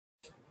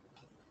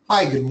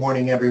Hi, good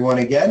morning everyone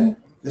again.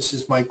 This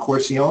is Mike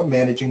Corcione,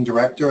 Managing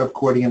Director of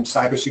Cordium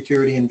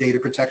Cybersecurity and Data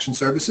Protection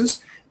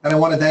Services. And I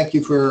want to thank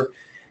you for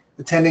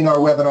attending our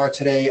webinar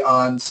today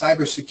on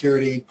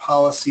cybersecurity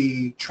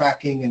policy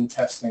tracking and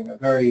testing, a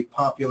very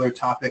popular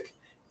topic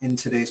in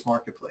today's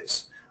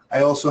marketplace.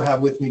 I also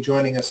have with me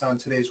joining us on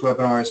today's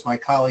webinar is my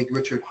colleague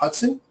Richard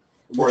Hudson.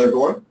 Good morning,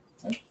 everyone.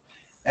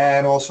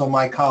 And also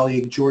my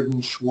colleague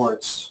Jordan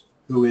Schwartz,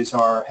 who is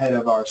our head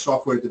of our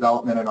software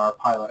development and our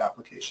pilot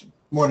application.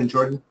 Good morning,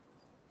 Jordan.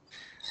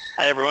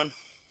 Hi, everyone.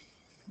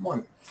 Good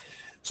morning.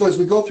 So as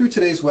we go through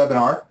today's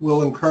webinar,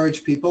 we'll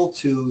encourage people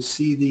to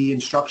see the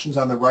instructions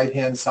on the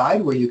right-hand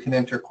side where you can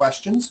enter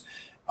questions.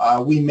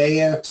 We may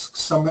answer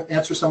some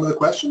of the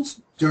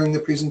questions during the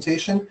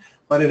presentation,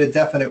 but at a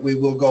definite we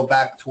will go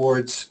back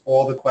towards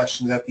all the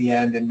questions at the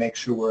end and make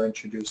sure we're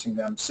introducing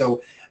them.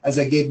 So as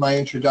I gave my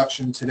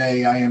introduction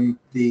today, I am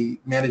the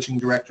Managing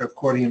Director of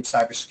Cordium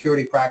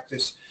Cybersecurity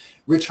Practice.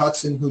 Rich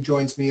Hudson, who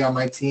joins me on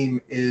my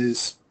team,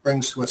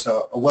 brings to us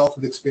a wealth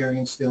of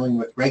experience dealing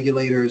with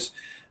regulators,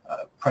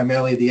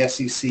 primarily the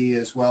SEC,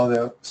 as well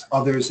as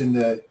others in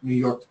the New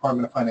York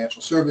Department of Financial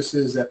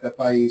Services,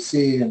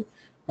 FFIEC, and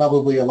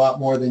probably a lot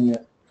more than you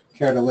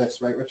care to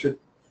list, right, Richard?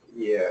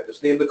 Yeah,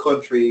 just name the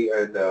country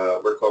and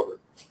we're covered.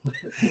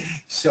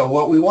 So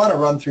what we want to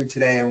run through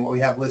today and what we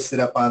have listed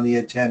up on the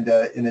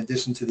agenda, in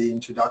addition to the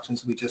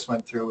introductions we just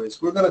went through,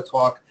 is we're going to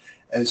talk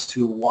as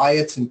to why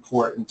it's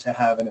important to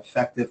have an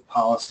effective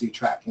policy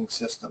tracking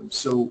system.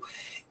 So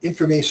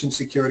information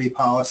security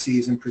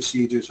policies and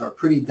procedures are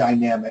pretty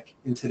dynamic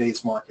in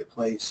today's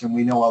marketplace, and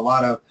we know a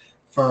lot of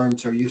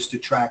firms are used to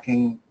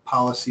tracking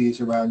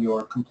policies around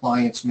your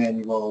compliance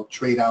manual,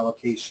 trade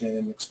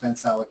allocation,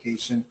 expense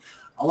allocation,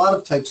 a lot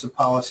of types of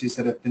policies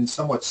that have been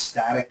somewhat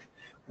static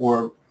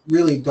or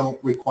really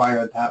don't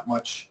require that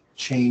much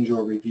change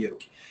or review.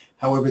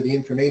 However, the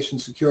information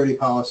security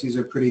policies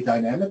are pretty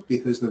dynamic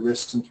because the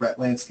risks and threat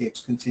landscapes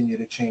continue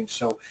to change.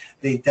 So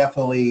they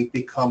definitely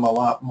become a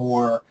lot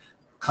more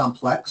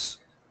complex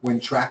when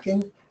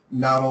tracking,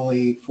 not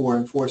only for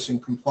enforcing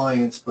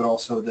compliance, but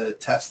also the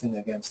testing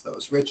against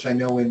those. Rich, I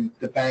know in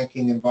the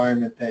banking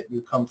environment that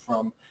you come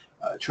from,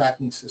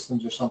 tracking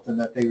systems are something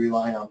that they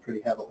rely on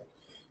pretty heavily.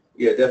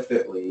 Yeah,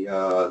 definitely.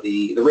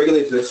 The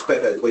regulators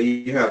expect that when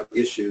you have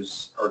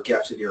issues or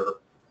gaps in your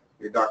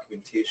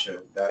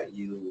documentation, that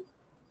you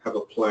have a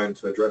plan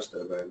to address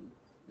them, and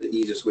the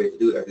easiest way to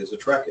do that is to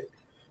track it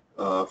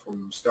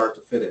from start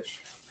to finish.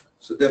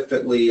 So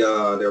definitely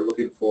they're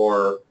looking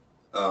for,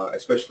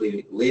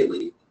 especially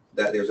lately,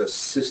 that there's a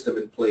system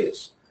in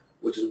place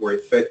which is more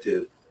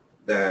effective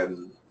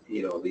than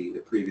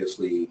the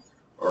previously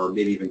or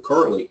maybe even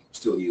currently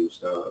still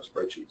used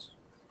spreadsheets.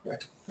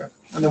 Right.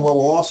 And then what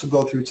we'll also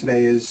go through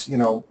today is,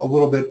 a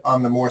little bit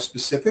on the more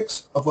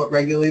specifics of what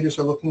regulators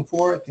are looking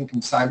for, I think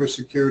in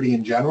cybersecurity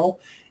in general,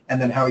 and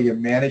then how you're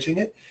managing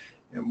it.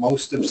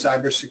 Most of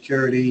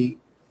cybersecurity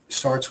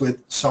starts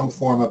with some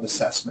form of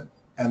assessment,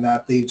 and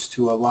that leads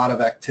to a lot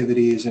of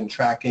activities and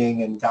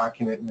tracking and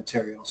document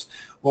materials.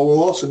 What we're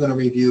also going to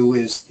review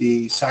is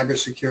the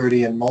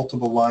cybersecurity and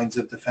multiple lines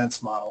of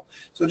defense model.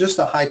 So just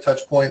a high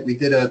touch point, we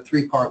did a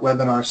 3-part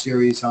webinar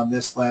series on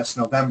this last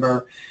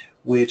November,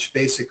 which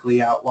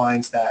basically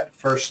outlines that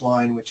first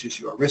line, which is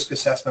your risk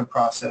assessment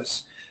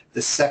process,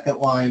 the second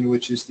line,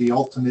 which is the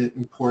ultimate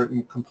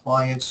important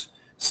compliance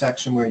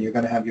section where you're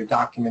going to have your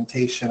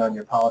documentation on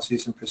your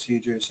policies and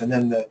procedures, and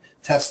then the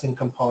testing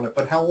component,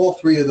 but how all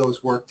three of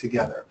those work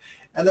together.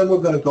 And then we're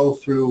going to go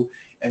through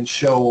and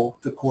show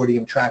the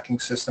Cordium tracking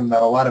system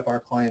that a lot of our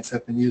clients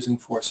have been using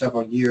for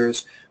several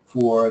years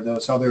for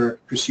those other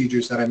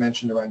procedures that I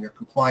mentioned around your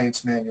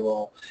compliance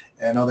manual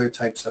and other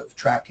types of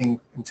tracking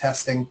and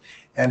testing,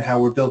 and how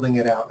we're building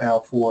it out now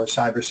for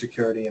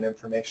cybersecurity and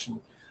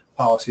information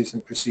policies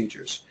and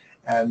procedures.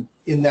 And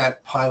in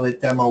that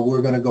pilot demo,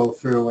 we're going to go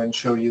through and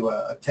show you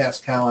a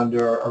task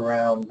calendar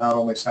around not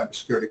only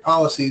cybersecurity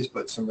policies,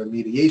 but some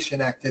remediation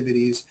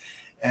activities.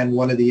 And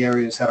one of the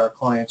areas that our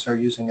clients are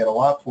using it a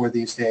lot for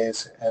these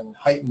days, and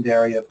heightened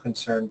area of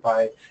concern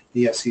by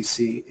the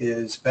SEC,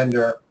 is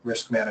vendor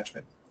risk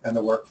management and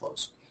the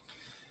workflows.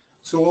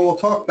 So what we'll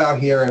talk about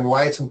here and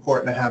why it's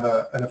important to have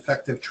an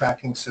effective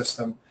tracking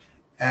system.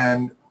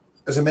 And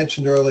as I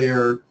mentioned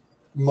earlier,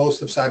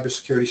 most of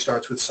cybersecurity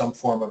starts with some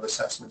form of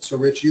assessment. So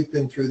Rich, you've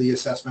been through the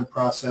assessment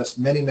process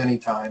many, many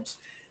times.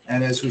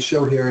 And as we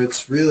show here,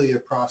 it's really a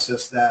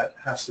process that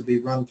has to be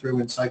run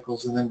through in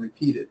cycles and then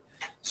repeated.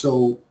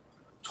 So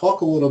talk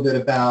a little bit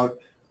about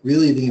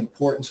really the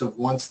importance of,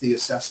 once the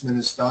assessment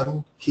is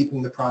done,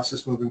 keeping the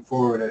process moving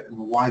forward and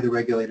why the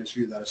regulators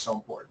view that as so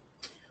important.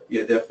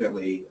 Yeah,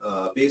 definitely.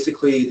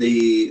 Basically,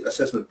 the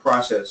assessment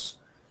process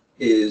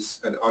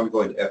is an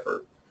ongoing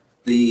effort.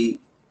 The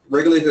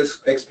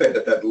regulators expect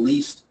that at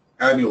least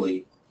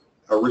annually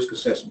a risk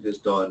assessment is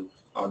done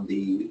on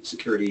the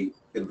security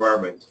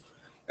environment.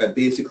 And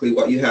basically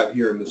what you have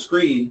here on the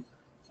screen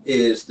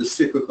is the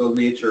cyclical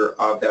nature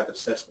of that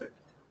assessment.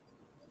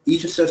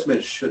 Each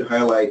assessment should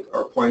highlight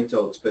or point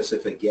out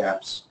specific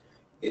gaps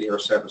in your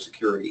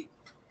cybersecurity.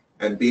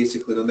 And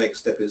basically the next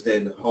step is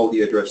then how do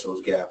you address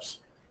those gaps?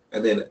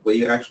 And then when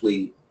you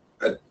actually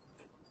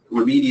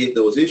remediate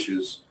those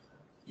issues,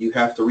 you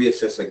have to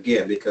reassess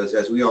again, because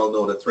as we all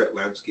know, the threat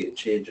landscape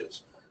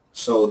changes.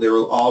 So there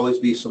will always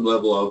be some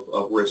level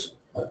of risk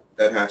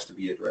that has to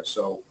be addressed.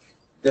 So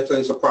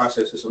definitely it's a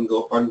process, it's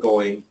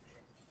ongoing.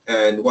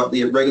 And what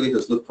the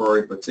regulators look for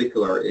in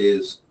particular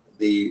is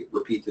the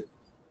repeated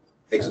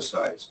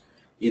exercise.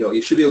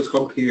 You should be able to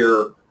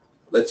compare,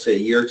 let's say,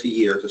 year to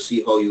year to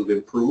see how you've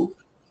improved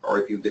or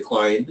if you've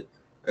declined,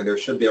 and there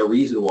should be a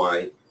reason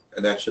why,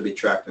 and that should be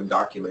tracked and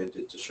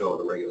documented to show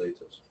the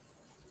regulators.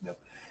 Yep.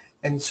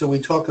 And so we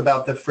talk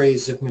about the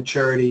phrase of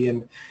maturity,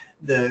 and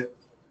the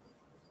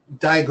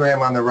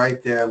diagram on the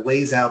right there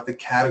lays out the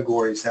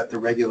categories that the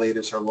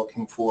regulators are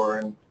looking for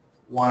and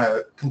want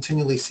to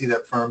continually see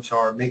that firms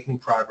are making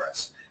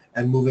progress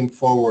and moving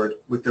forward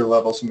with their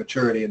levels of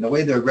maturity. And the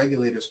way the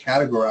regulators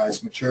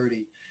categorize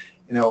maturity,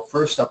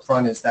 first up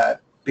front is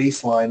that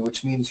baseline,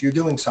 which means you're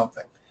doing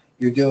something.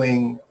 You're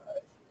doing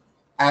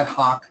ad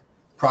hoc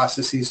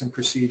processes and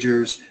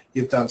procedures.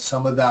 You've done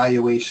some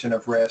evaluation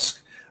of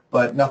risk,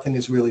 but nothing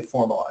is really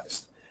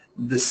formalized.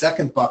 The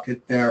second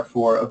bucket there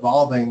for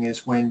evolving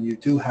is when you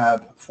do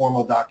have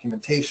formal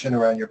documentation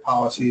around your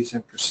policies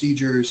and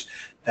procedures,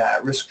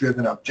 that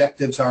risk-driven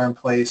objectives are in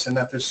place, and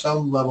that there's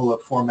some level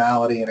of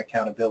formality and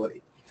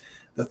accountability.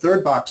 The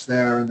third box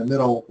there in the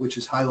middle, which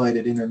is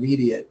highlighted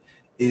intermediate,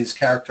 is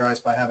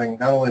characterized by having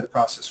not only the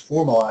process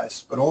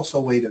formalized, but also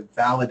a way to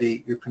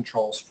validate your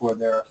controls for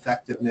their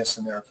effectiveness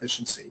and their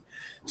efficiency.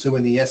 So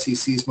in the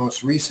SEC's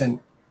most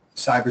recent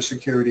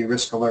cybersecurity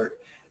risk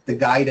alert, the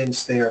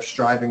guidance they are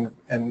striving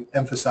and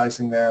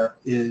emphasizing there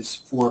is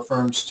for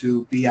firms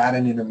to be at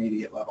an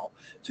intermediate level,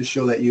 to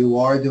show that you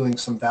are doing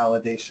some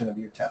validation of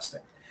your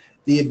testing.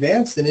 The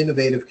advanced and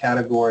innovative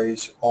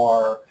categories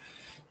are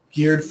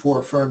geared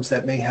for firms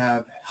that may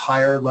have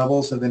higher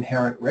levels of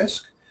inherent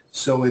risk.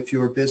 So if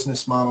your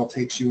business model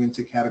takes you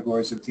into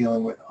categories of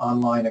dealing with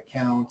online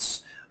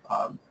accounts,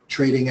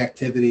 trading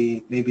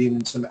activity, maybe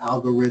even some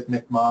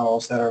algorithmic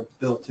models that are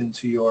built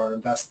into your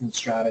investment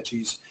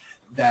strategies,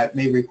 that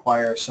may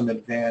require some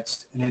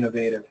advanced and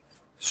innovative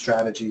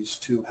strategies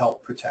to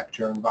help protect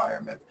your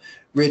environment.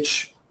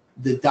 Rich,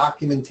 the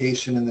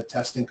documentation and the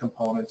testing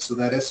components, so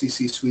that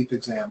SEC sweep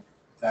exam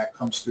that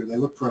comes through, they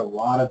look for a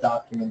lot of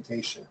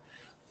documentation.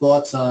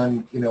 Thoughts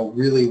on,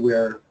 really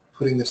where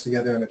putting this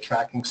together in a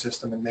tracking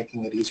system and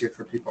making it easier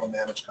for people to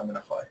manage come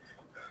into play?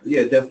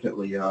 Yeah,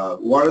 definitely.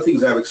 One of the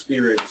things I've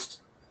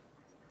experienced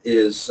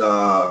is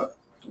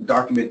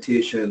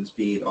documentations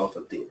being out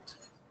of date.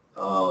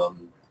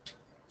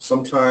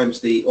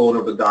 Sometimes the owner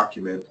of the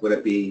document, whether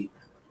it be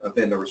a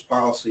vendor's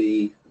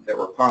policy,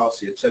 network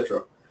policy,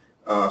 etc.,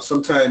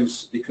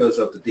 sometimes because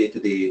of the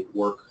day-to-day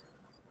work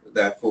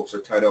that folks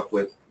are tied up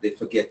with, they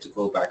forget to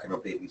go back and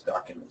update these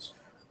documents.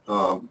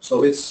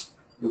 So it's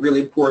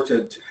really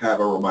important to have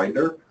a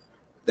reminder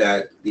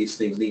that these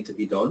things need to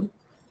be done.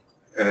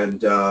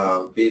 And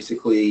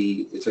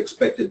basically, it's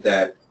expected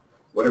that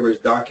whatever is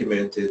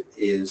documented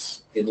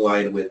is in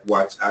line with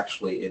what's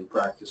actually in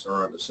practice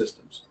around the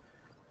systems.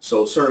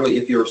 So certainly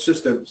if your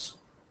systems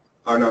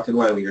are not in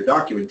line with your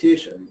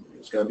documentation,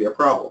 it's going to be a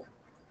problem.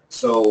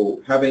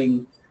 So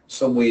having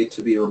some way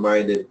to be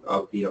reminded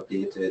of being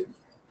updated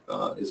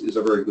is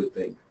a very good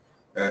thing.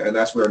 And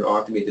that's where an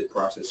automated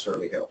process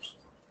certainly helps.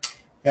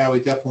 Yeah, we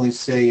definitely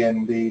say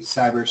in the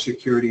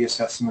cybersecurity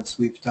assessments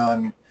we've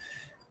done,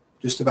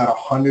 just about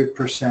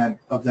 100%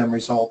 of them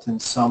result in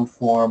some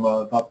form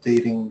of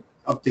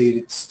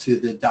updates to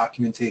the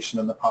documentation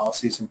and the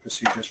policies and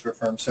procedures for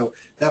firms. So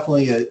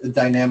definitely a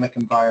dynamic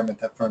environment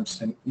that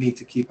firms need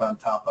to keep on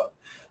top of.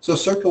 So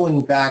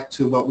circling back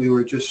to what we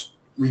were just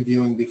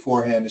reviewing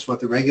beforehand, is what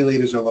the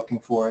regulators are looking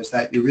for is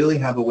that you really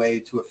have a way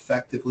to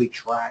effectively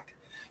track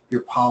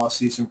your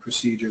policies and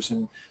procedures.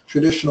 And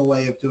traditional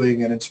way of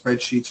doing it in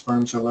spreadsheets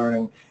firms are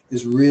learning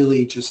is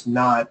really just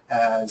not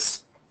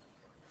as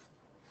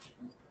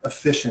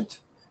efficient,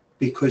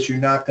 because you're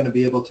not going to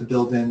be able to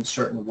build in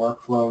certain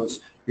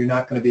workflows. You're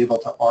not going to be able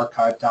to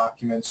archive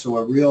documents. So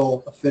a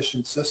real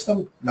efficient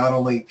system not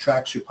only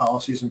tracks your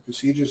policies and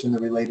procedures and the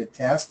related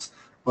tasks,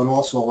 but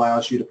also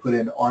allows you to put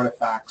in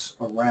artifacts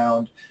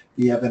around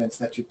the evidence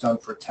that you've done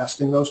for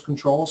testing those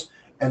controls.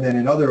 And then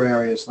in other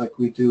areas like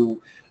we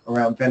do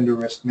around vendor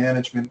risk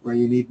management, where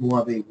you need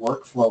more of a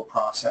workflow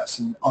process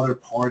and other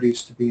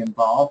parties to be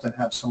involved and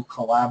have some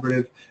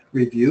collaborative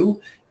review,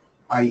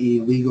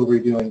 i.e. legal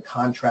reviewing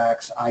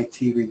contracts,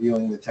 IT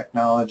reviewing the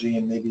technology,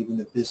 and maybe even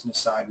the business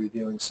side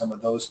reviewing some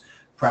of those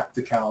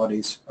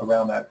practicalities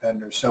around that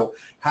vendor. So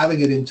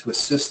having it into a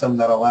system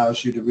that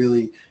allows you to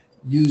really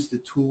use the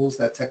tools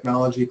that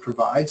technology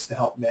provides to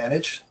help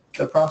manage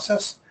the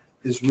process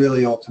is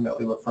really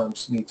ultimately where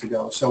firms need to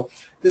go. So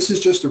this is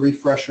just a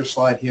refresher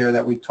slide here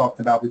that we talked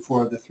about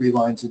before, the 3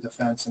 lines of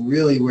defense, and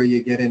really where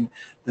you get in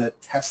the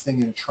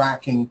testing and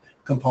tracking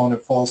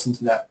component falls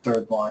into that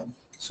 3rd line.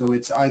 So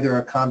it's either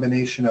a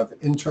combination of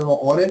internal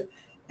audit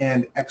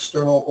and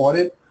external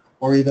audit,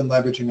 or even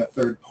leveraging a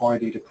third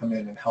party to come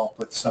in and help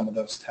with some of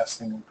those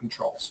testing and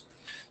controls.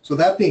 So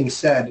that being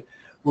said,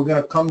 we're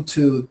going to come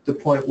to the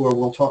point where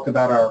we'll talk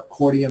about our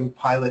Cordium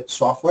pilot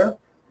software.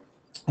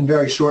 And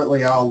very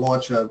shortly, I'll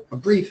launch a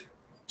brief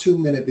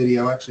 2-minute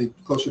video, actually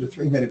closer to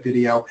 3-minute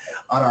video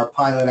on our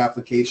pilot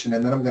application.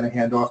 And then I'm going to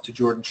hand off to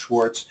Jordan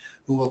Schwartz,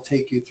 who will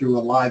take you through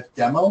a live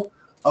demo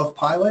of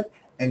pilot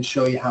and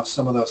show you how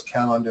some of those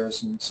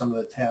calendars and some of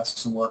the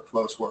tasks and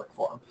workflows work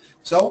for them.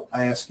 So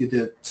I ask you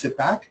to sit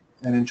back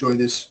and enjoy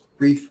this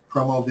brief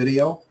promo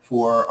video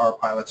for our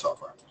pilot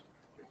software.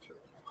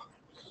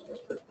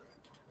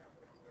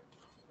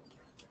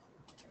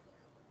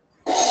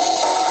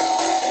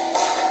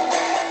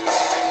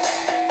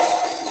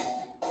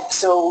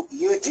 So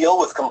you deal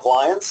with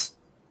compliance?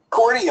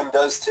 Cordium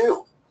does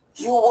too.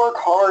 You work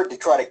hard to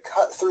try to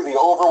cut through the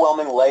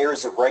overwhelming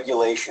layers of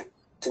regulation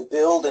to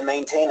build and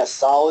maintain a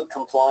solid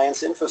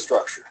compliance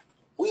infrastructure.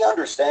 We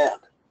understand.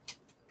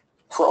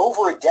 For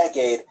over a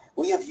decade,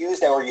 we have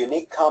used our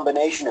unique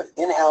combination of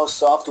in-house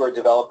software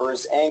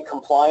developers and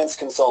compliance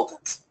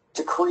consultants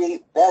to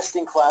create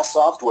best-in-class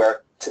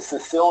software to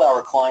fulfill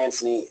our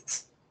clients'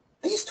 needs.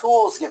 These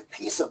tools give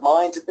peace of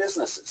mind to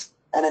businesses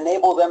and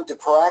enable them to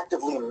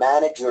proactively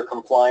manage their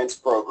compliance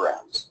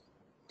programs.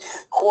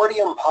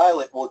 Cordium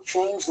Pilot will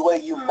change the way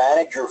you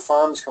manage your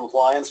firm's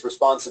compliance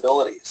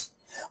responsibilities.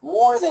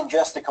 More than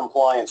just a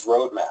compliance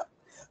roadmap,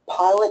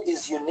 Pilot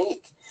is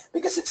unique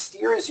because it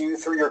steers you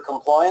through your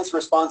compliance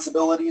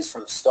responsibilities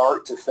from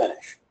start to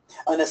finish,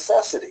 a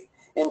necessity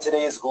in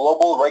today's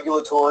global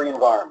regulatory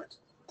environment.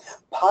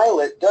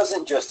 Pilot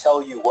doesn't just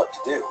tell you what to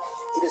do.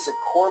 It is a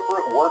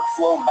corporate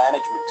workflow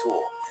management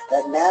tool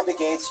that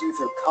navigates you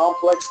through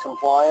complex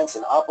compliance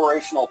and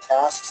operational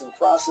tasks and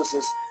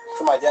processes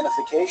from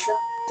identification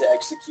to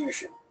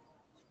execution.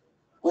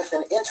 With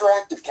an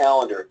interactive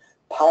calendar,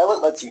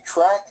 Pilot lets you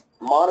track,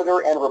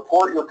 monitor, and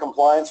report your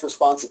compliance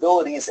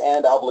responsibilities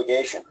and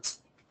obligations.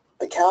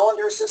 The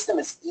calendar system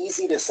is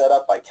easy to set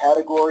up by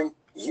category,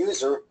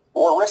 user,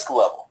 or risk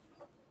level.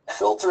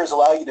 Filters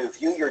allow you to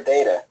view your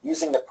data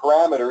using the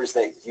parameters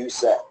that you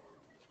set.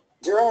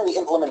 During the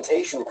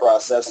implementation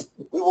process,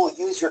 we will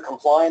use your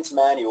compliance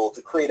manual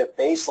to create a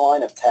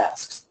baseline of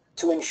tasks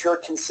to ensure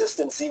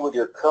consistency with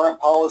your current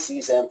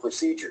policies and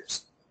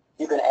procedures.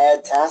 You can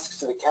add tasks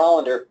to the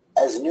calendar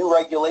as new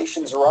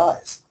regulations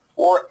arise,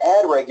 or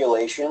add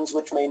regulations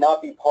which may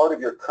not be part of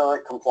your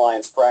current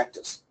compliance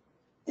practice.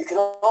 You can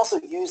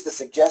also use the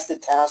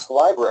suggested task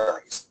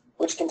libraries,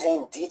 which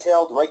contain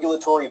detailed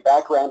regulatory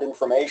background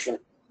information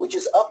which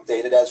is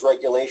updated as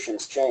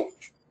regulations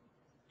change.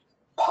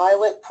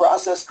 Pilot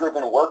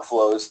process-driven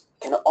workflows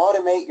can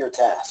automate your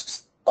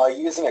tasks by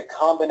using a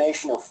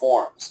combination of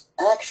forms,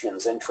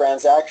 actions, and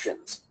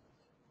transactions.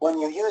 When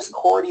you use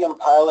Cordium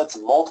Pilot's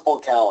multiple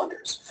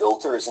calendars,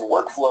 filters, and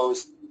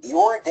workflows,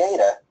 your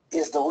data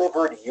is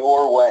delivered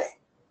your way.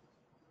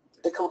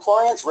 The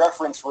Compliance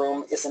Reference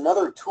Room is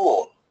another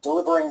tool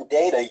delivering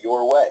data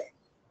your way.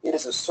 It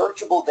is a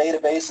searchable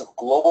database of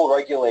global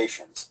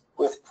regulations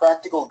with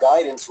practical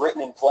guidance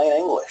written in plain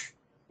English.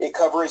 It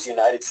covers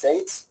United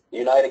States,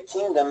 United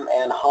Kingdom,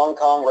 and Hong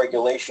Kong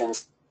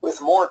regulations,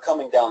 with more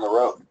coming down the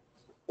road.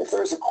 If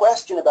there's a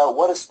question about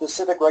what a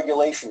specific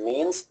regulation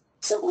means,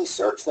 simply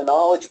search the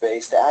knowledge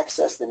base to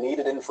access the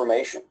needed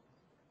information.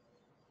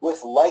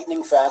 With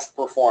lightning-fast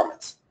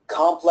performance,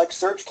 complex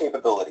search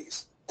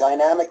capabilities,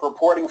 dynamic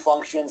reporting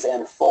functions,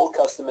 and full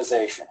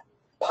customization,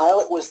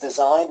 Pilot was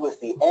designed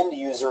with the end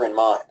user in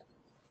mind.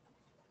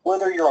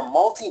 Whether you're a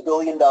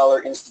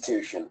multi-billion-dollar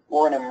institution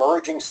or an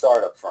emerging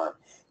startup firm,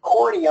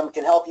 Cordium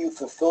can help you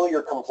fulfill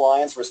your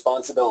compliance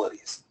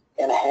responsibilities,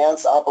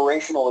 enhance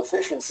operational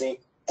efficiency,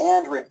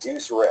 and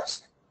reduce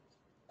risk.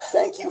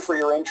 Thank you for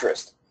your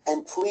interest,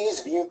 and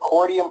please view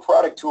Cordium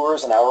product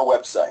tours on our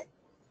website.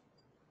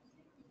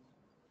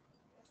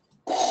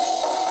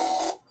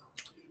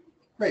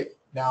 Great.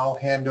 Now I'll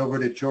hand over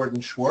to Jordan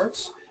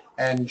Schwartz,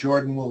 and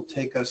Jordan will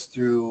take us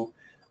through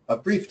a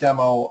brief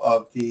demo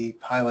of the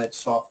pilot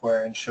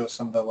software and show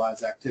some of the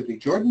live activity.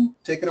 Jordan,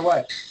 take it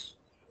away.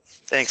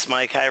 Thanks,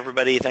 Mike. Hi,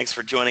 everybody. Thanks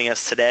for joining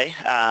us today.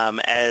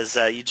 As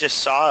you just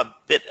saw a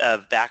bit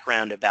of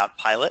background about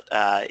Pilot,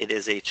 it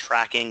is a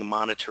tracking,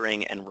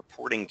 monitoring, and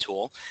reporting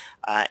tool.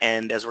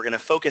 And as we're going to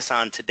focus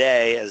on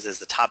today, as is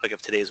the topic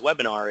of today's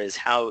webinar, is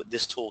how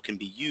this tool can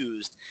be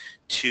used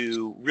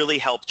to really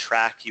help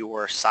track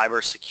your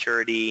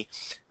cybersecurity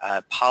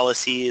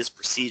policies,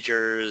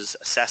 procedures,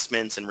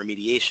 assessments, and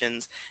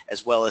remediations,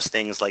 as well as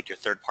things like your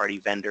third-party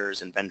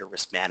vendors and vendor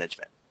risk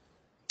management.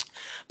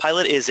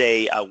 Pilot is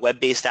a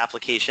web-based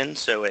application,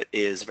 so it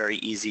is very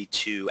easy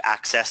to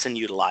access and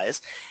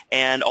utilize.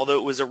 And although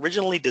it was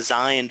originally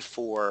designed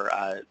for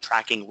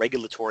tracking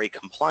regulatory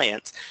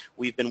compliance,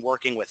 we've been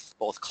working with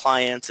both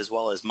clients as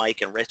well as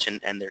Mike and Rich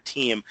and their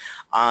team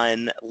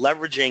on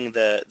leveraging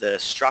the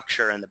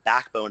structure and the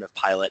backbone of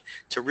Pilot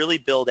to really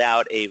build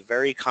out a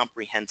very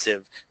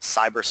comprehensive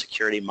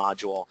cybersecurity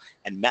module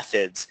and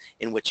methods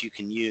in which you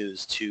can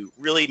use to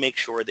really make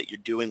sure that you're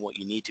doing what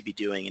you need to be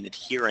doing and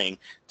adhering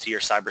to your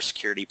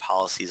cybersecurity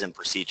policies and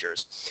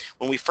procedures.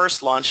 When we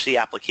first launched the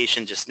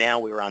application just now,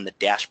 we were on the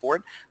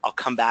dashboard. I'll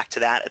come back to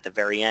that at the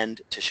very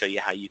end to show you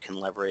how you can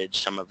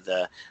leverage some of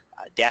the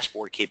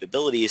dashboard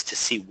capabilities to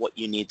see what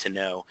you need to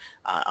know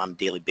on a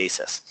daily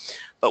basis.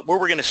 But where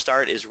we're going to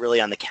start is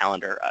really on the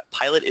calendar.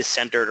 Pilot is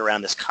centered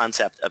around this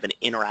concept of an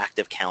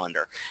interactive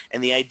calendar,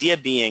 and the idea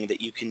being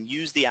that you can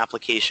use the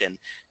application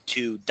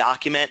to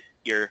document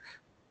your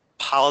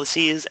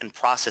policies and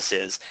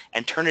processes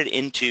and turn it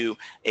into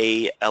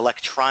a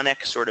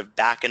electronic sort of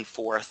back and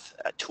forth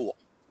tool.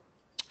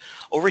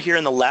 Over here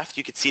on the left,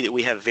 you can see that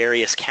we have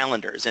various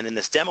calendars, and in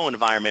this demo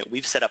environment,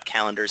 we've set up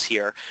calendars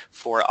here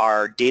for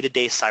our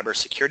day-to-day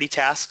cybersecurity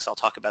tasks. I'll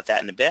talk about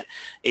that in a bit.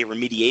 A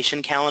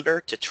remediation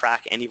calendar to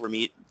track any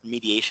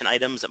remediation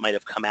items that might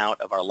have come out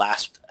of our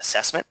last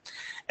assessment,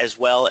 as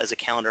well as a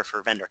calendar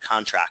for vendor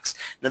contracts.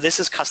 Now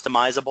this is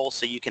customizable,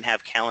 so you can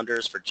have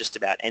calendars for just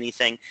about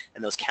anything,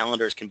 and those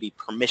calendars can be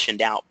permissioned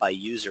out by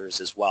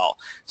users as well.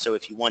 So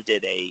if you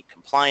wanted a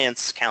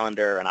compliance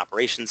calendar, an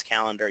operations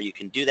calendar, you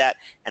can do that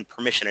and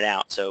permission it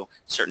out so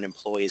certain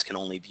employees can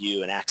only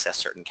view and access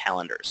certain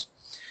calendars.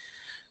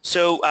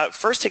 So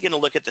first, taking a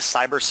look at the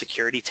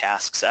cybersecurity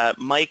tasks,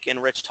 Mike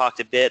and Rich talked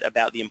a bit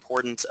about the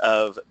importance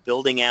of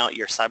building out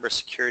your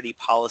cybersecurity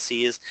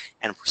policies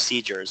and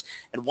procedures.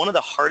 And one of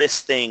the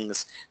hardest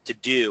things to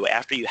do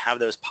after you have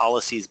those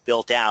policies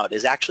built out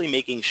is actually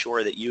making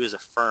sure that you as a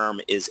firm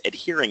is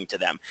adhering to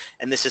them.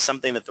 And this is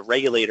something that the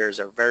regulators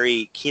are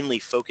very keenly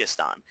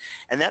focused on.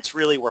 And that's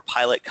really where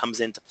Pilot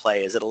comes into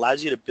play, is it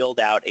allows you to build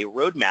out a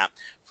roadmap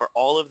for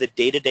all of the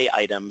day-to-day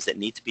items that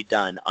need to be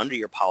done under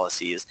your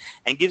policies,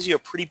 and gives you a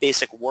pretty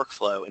basic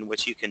workflow in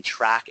which you can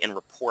track and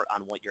report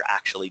on what you're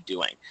actually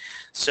doing.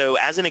 So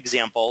as an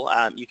example,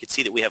 you can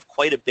see that we have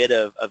quite a bit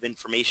of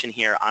information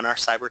here on our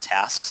cyber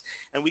tasks,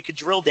 and we could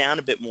drill down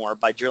a bit more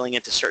by drilling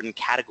into certain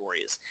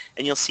categories.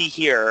 And you'll see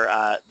here,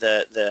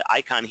 the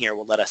icon here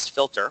will let us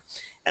filter.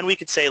 And we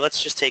could say,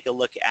 let's just take a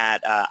look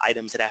at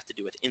items that have to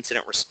do with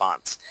incident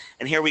response.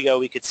 And here we go,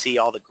 we could see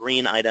all the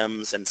green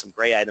items and some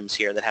gray items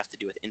here that have to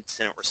do with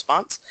incident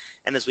response.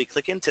 And as we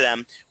click into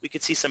them, we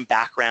could see some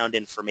background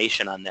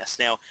information on this.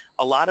 Now,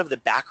 a lot of the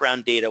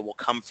background data will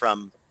come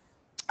from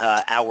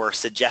our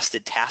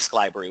suggested task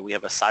library. We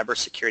have a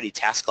cybersecurity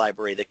task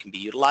library that can be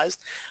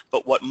utilized,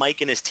 but what Mike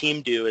and his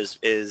team do is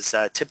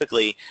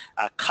typically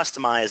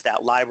customize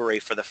that library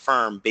for the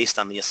firm based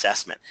on the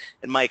assessment.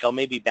 And Mike, I'll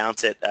maybe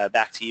bounce it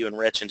back to you and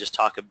Rich and just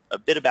talk a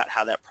bit about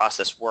how that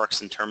process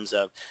works in terms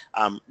of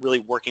really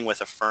working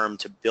with a firm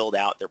to build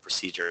out their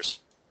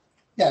procedures.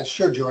 Yeah,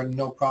 sure, Jordan,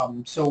 no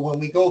problem. So when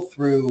we go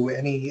through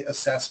any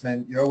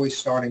assessment, you're always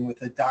starting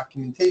with a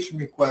documentation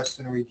request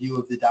and a review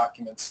of the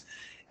documents.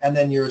 And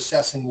then you're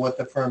assessing what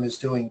the firm is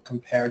doing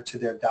compared to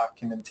their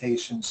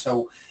documentation.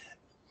 So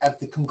at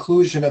the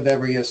conclusion of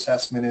every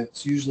assessment,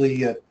 it's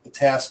usually a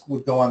task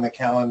would go on the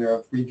calendar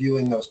of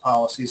reviewing those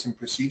policies and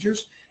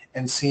procedures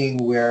and seeing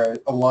where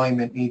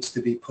alignment needs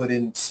to be put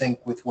in sync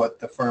with what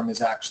the firm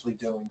is actually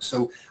doing.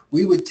 So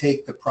we would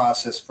take the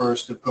process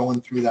first of going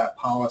through that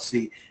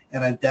policy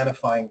and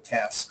identifying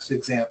tasks.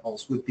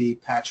 Examples would be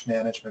patch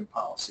management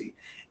policy.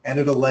 And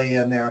it'll lay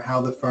in there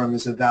how the firm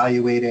is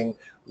evaluating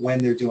when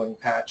they're doing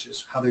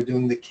patches, how they're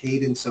doing the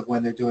cadence of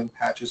when they're doing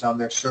patches on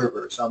their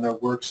servers, on their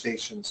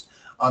workstations,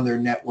 on their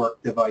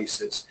network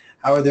devices,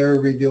 how are they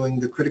reviewing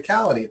the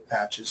criticality of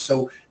patches.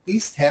 So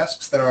these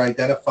tasks that are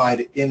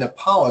identified in a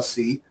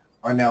policy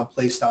are now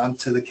placed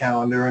onto the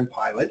calendar in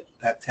Pilot.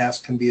 That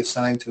task can be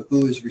assigned to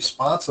who is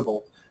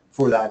responsible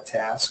for that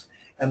task.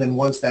 And then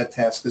once that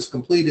task is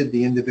completed,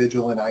 the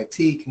individual in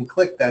IT can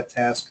click that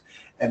task,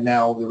 and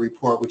now the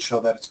report would show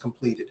that it's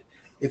completed.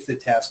 If the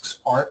tasks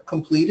aren't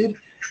completed,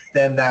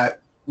 then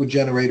that would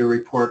generate a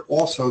report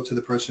also to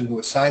the person who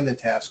assigned the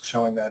task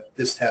showing that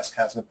this task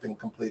hasn't been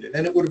completed.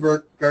 And it would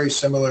work very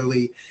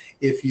similarly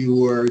if you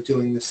were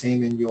doing the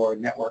same in your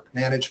network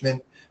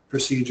management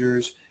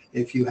procedures,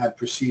 if you had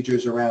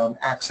procedures around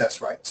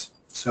access rights.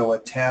 So a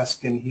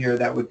task in here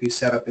that would be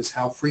set up is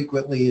how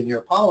frequently in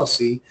your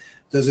policy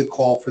does it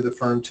call for the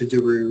firm to do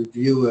a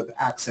review of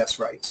access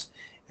rights.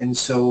 And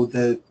so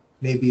the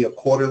maybe a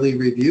quarterly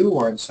review,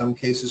 or in some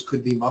cases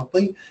could be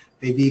monthly,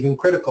 maybe even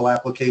critical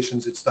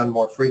applications it's done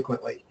more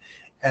frequently.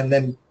 And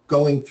then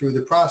going through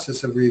the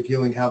process of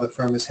reviewing how the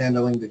firm is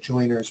handling the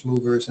joiners,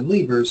 movers, and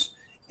leavers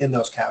in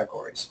those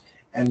categories,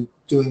 and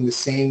doing the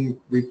same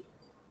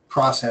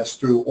process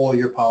through all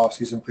your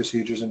policies and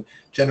procedures, and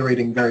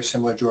generating very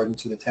similar, Jordan,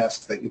 to the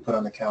tasks that you put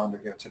on the calendar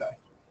here today.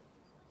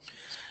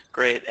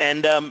 Great.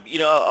 And, you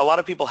know, a lot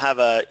of people have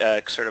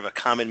a sort of a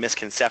common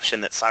misconception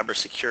that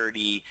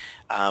cybersecurity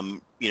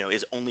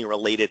is only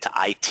related to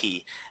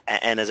IT.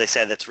 And as I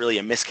said, that's really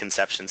a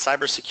misconception.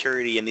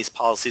 Cybersecurity and these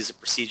policies and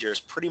procedures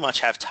pretty much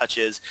have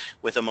touches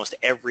with almost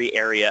every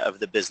area of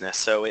the business.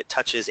 So it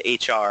touches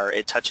HR,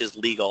 it touches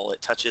legal,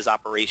 it touches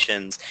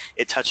operations,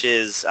 it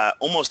touches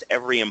almost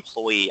every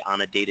employee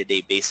on a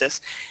day-to-day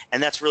basis.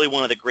 And that's really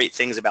one of the great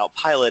things about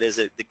Pilot is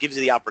it gives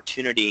you the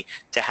opportunity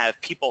to have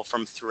people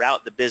from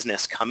throughout the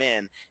business come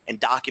in and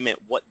document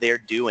what they're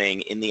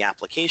doing in the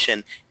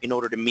application in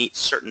order to meet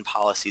certain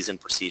policies and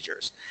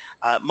procedures.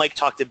 Mike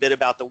talked a bit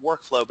about the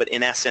workflow, but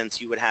in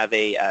essence, you would have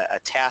a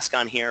task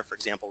on here, for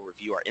example,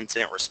 review our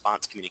incident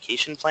response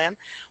communication plan.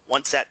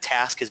 Once that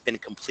task has been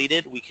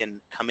completed, we can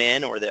come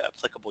in, or the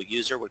applicable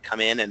user would come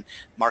in and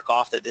mark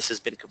off that this has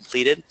been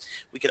completed.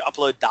 We could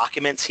upload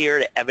documents here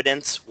to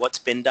evidence what's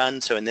been done.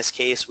 So in this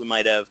case, we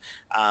might have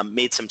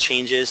made some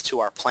changes to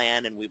our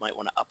plan, and we might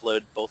want to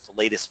upload both the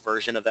latest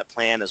version of that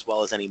plan as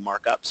well as any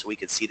markup so we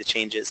could see the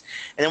changes.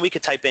 And then we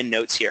could type in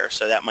notes here.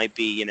 So that might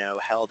be,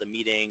 held a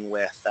meeting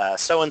with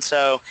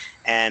so-and-so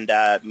and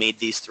made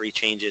these 3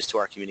 changes to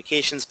our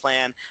communications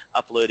plan,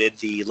 uploaded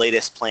the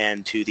latest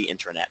plan to the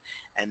intranet.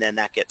 And then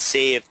that gets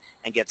saved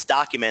and gets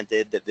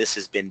documented that this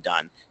has been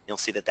done. You'll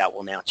see that that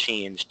will now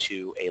change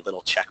to a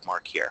little check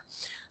mark here.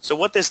 So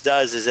what this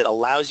does is it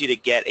allows you to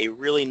get a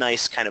really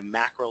nice kind of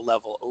macro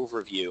level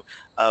overview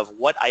of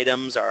what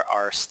items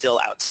are still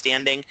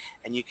outstanding,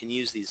 and you can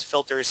use these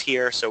filters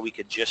here, so we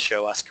could just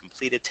show us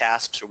completed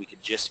tasks, or we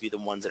could just view the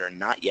ones that are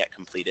not yet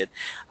completed.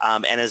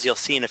 And as you'll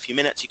see in a few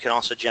minutes, you can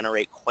also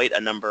generate quite a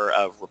number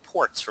of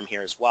reports from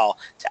here as well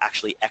to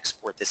actually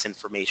export this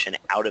information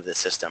out of the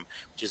system,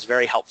 which is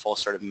very helpful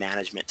sort of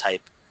management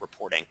type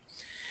reporting.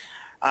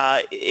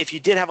 If you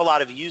did have a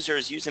lot of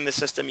users using the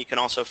system, you can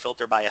also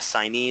filter by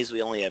assignees.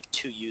 We only have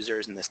 2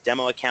 users in this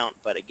demo account,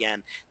 but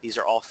again, these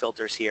are all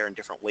filters here in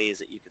different ways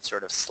that you could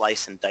sort of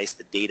slice and dice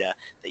the data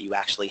that you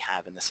actually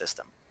have in the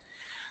system.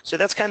 So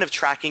that's kind of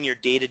tracking your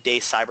day-to-day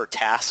cyber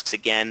tasks.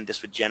 Again,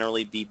 this would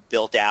generally be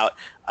built out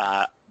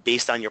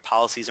based on your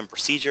policies and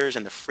procedures,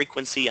 and the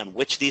frequency on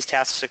which these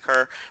tasks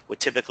occur would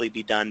typically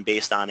be done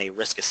based on a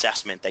risk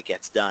assessment that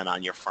gets done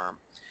on your firm.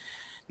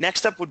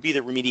 Next up would be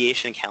the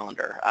remediation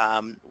calendar.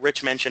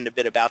 Rich mentioned a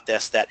bit about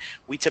this, that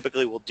we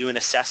typically will do an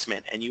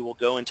assessment, and you will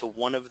go into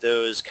one of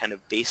those kind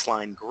of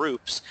baseline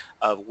groups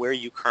of where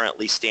you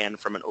currently stand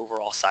from an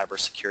overall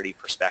cybersecurity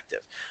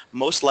perspective.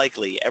 Most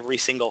likely, every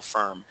single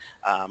firm,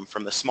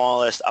 from the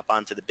smallest up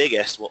onto the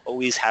biggest, will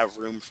always have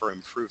room for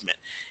improvement,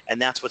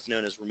 and that's what's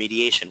known as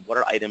remediation. What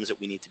are items that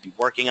we need to be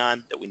working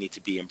on, that we need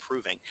to be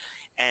improving?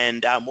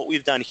 And what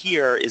we've done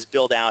here is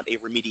build out a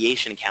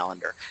remediation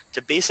calendar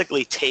to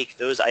basically take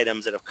those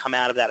items that have come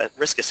out of that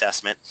risk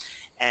assessment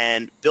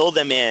and build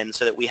them in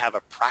so that we have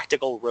a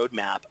practical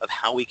roadmap of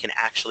how we can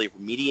actually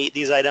remediate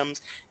these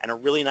items, and a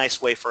really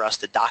nice way for us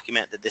to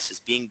document that this is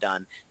being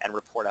done and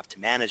report up to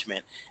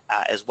management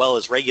as well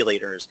as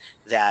regulators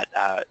that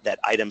that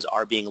items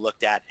are being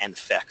looked at and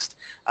fixed.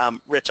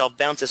 Rich, I'll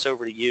bounce this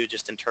over to you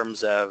just in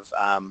terms of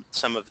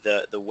some of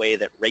the way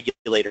that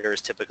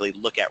regulators typically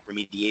look at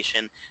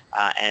remediation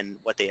and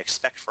what they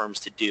expect firms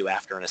to do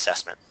after an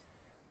assessment.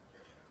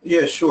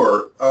 Yeah,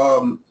 sure.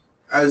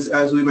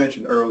 As we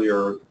mentioned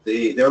earlier,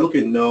 they're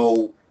looking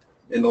now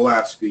in the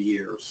last few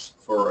years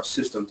for a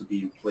system to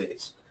be in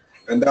place,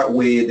 and that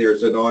way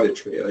there's an audit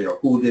trail.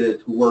 Who did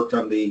it, who worked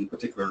on the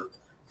particular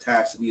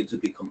task that needed to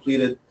be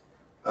completed,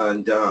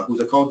 and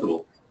who's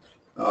accountable.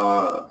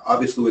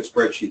 Obviously, with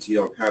spreadsheets, you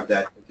don't have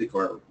that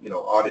particular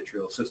audit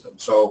trail system.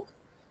 So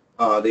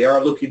they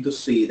are looking to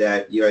see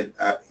that you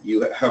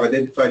have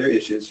identified your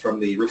issues from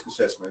the risk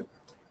assessment,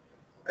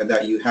 and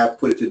that you have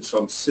put it in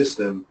some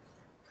system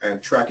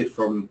and track it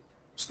from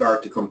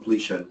start to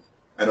completion,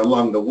 and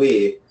along the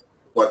way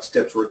what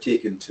steps were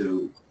taken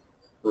to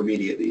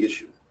remediate the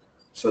issue.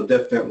 So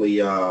definitely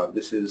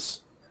this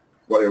is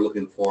what they're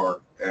looking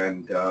for,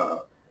 and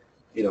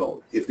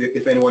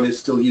if anyone is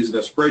still using a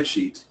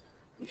spreadsheet,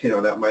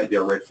 that might be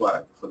a red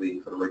flag for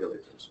the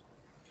regulators.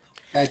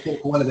 I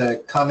think one of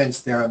the comments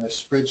there on the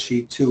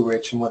spreadsheet too,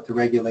 Rich, and what the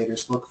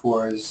regulators look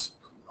for is,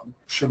 I'm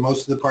sure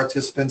most of the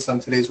participants on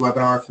today's webinar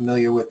are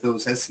familiar with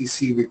those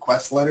SEC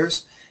request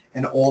letters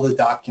and all the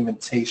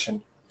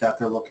documentation that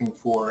they're looking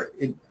for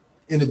in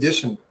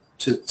addition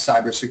to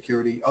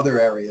cybersecurity, other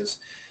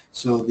areas.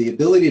 So the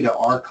ability to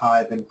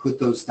archive and put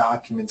those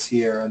documents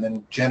here and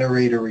then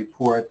generate a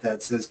report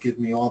that says, give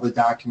me all the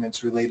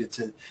documents related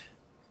to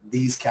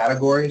these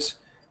categories,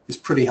 is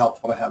pretty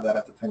helpful to have that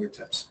at the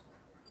fingertips.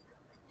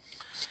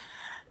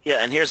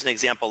 Yeah, and here's an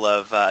example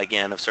of,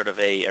 again, of sort of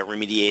a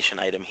remediation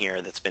item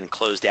here that's been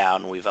closed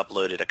out, and we've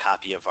uploaded a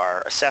copy of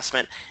our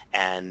assessment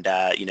and,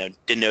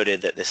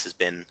 denoted that this has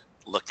been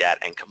looked at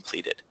and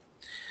completed.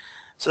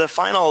 So the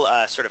final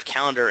sort of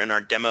calendar in our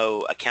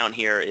demo account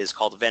here is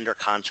called vendor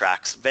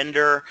contracts.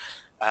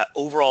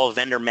 Overall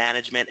vendor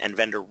management and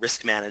vendor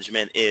risk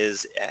management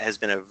has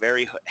been a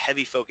very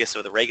heavy focus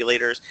of the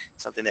regulators,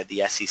 something that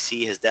the SEC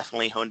has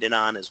definitely honed in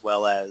on, as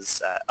well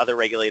as other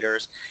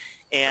regulators.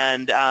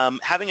 And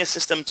having a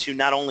system to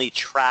not only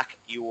track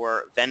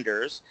your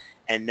vendors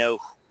and know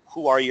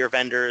who are your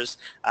vendors,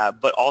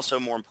 but also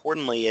more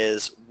importantly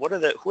is who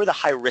are the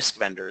high-risk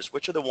vendors?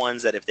 Which are the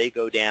ones that if they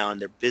go down,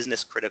 they're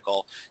business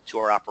critical to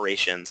our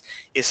operations,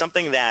 is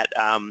something that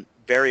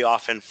very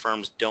often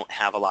firms don't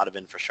have a lot of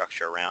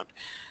infrastructure around.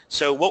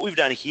 So what we've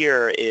done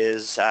here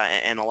is,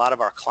 and a lot of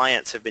our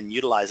clients have been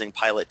utilizing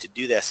Pilot to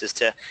do this, is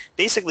to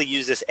basically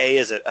use this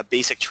as a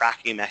basic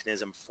tracking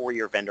mechanism for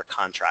your vendor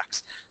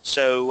contracts.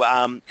 So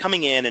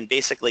coming in and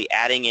basically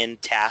adding in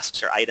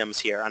tasks or items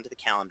here onto the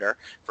calendar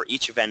for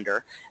each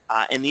vendor,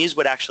 and these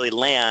would actually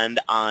land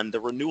on the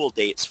renewal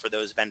dates for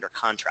those vendor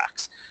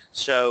contracts.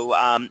 So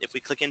if we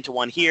click into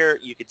one here,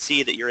 you could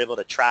see that you're able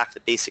to track the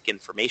basic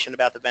information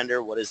about the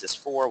vendor. What is this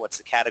for? What's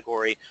the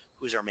category?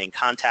 Who's our main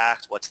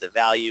contact? What's the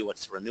value?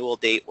 What's the renewal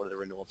date? What are the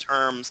renewal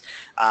terms?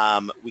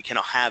 We can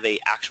have an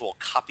actual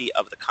copy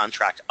of the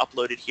contract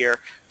uploaded here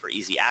for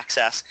easy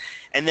access.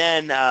 And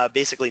then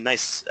basically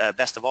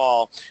best of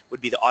all would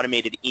be the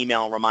automated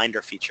email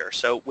reminder feature.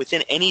 So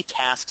within any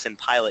tasks in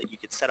Pilot, you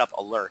could set up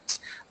alerts.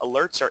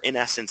 Alerts are in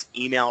essence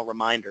email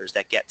reminders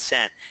that get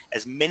sent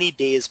as many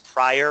days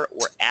prior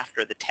or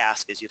after the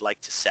task as you'd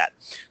like to set.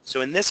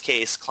 So in this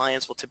case,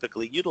 clients will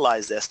typically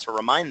utilize this to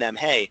remind them,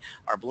 hey,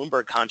 our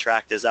Bloomberg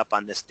contract is up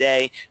on this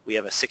day. We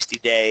have a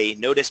 60-day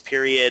notice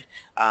period.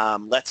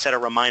 Let's set a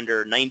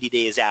reminder 90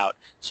 days out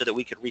so that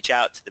we could reach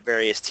out to the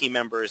various team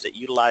members that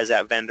utilize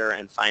that vendor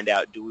and find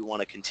out, do we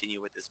want to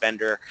continue with this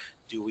vendor?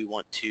 Do we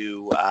want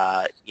to,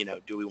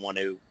 do we want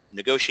to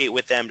negotiate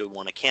with them? Do we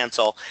want to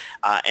cancel?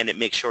 And it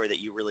makes sure that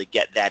you really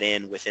get that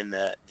in within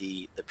the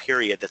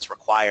period that's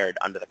required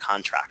under the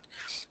contract.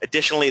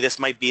 Additionally, this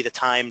might be the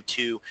time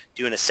to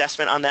do an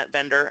assessment on that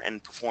vendor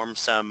and perform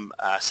some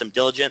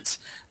diligence,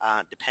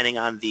 depending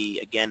on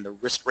the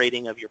risk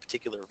rating of your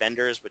particular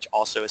vendors, which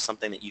also is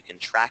something that you can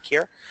track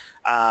here.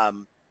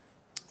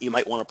 You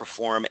might want to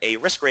perform a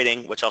risk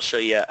rating, which I'll show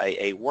you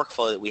a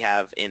workflow that we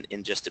have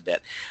in just a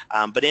bit.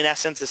 But in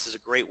essence, this is a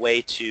great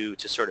way to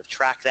sort of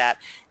track that.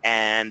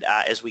 And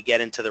as we get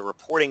into the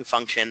reporting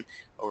function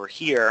over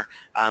here,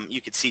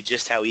 you can see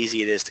just how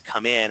easy it is to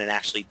come in and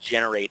actually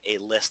generate a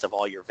list of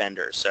all your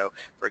vendors. So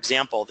for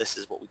example, this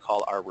is what we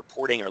call our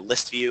reporting or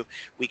list view.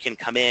 We can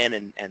come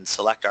in and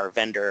select our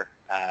vendor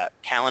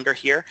calendar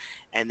here,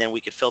 and then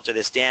we could filter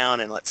this down,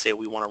 and let's say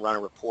we want to run a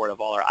report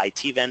of all our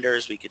IT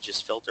vendors. We could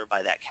just filter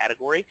by that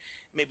category.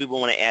 Maybe we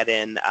want to add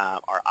in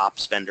our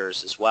ops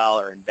vendors as well,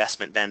 or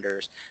investment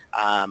vendors,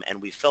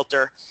 and we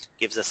filter,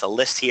 gives us a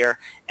list here,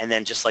 and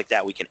then just like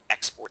that we can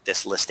export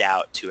this list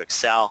out to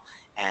Excel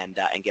and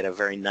get a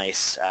very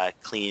nice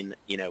clean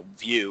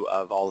view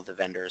of all of the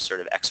vendors sort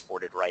of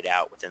exported right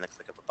out within the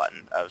click of a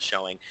button, of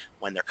showing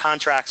when their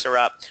contracts are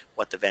up,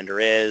 what the vendor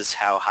is,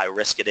 how high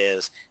risk it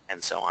is,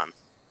 and so on.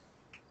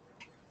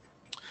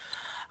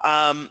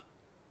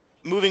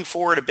 Moving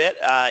forward a bit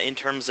in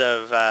terms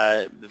of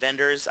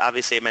vendors,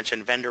 obviously I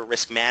mentioned vendor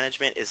risk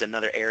management is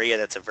another area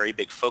that's a very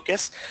big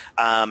focus.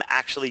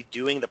 Actually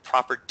doing the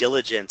proper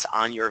diligence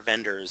on your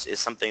vendors is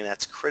something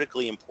that's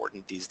critically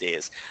important these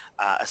days,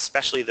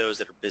 especially those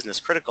that are business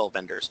critical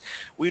vendors.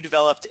 We've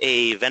developed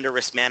a vendor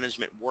risk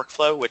management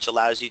workflow which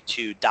allows you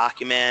to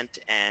document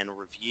and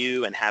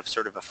review and have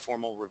sort of a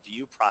formal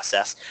review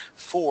process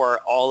for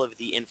all of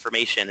the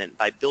information, and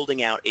by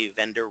building out a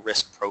vendor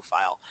risk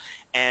profile.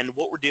 And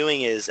what we're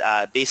doing is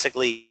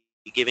basically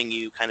giving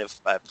you kind of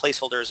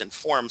placeholders and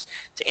forms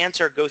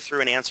to go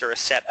through and answer a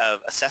set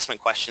of assessment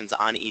questions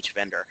on each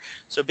vendor.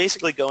 So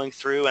basically going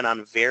through and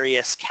on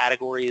various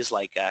categories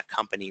like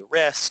company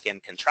risk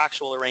and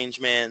contractual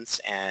arrangements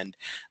and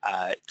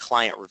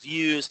client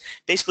reviews,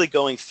 basically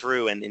going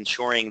through and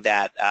ensuring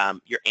that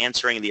you're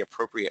answering the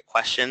appropriate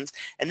questions,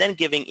 and then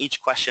giving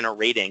each question a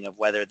rating of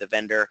whether the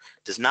vendor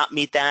does not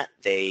meet that,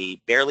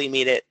 they barely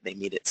meet it, they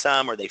meet it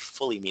some, or they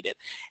fully meet it.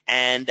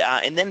 And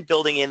then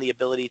building in the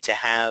ability to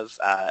have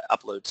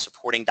upload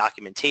supporting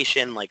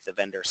documentation like the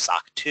vendor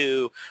SOC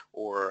 2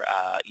 or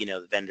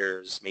the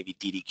vendor's maybe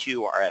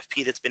DDQ or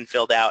RFP that's been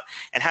filled out,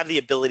 and have the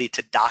ability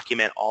to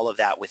document all of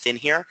that within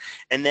here,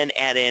 and then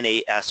add in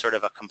a sort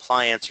of a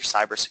compliance or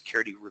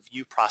cybersecurity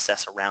review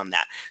process around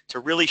that to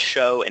really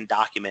show and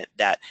document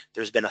that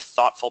there's been a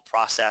thoughtful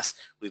process.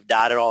 We've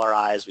dotted all our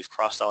I's, we've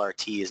crossed all our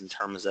T's in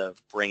terms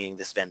of bringing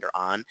this vendor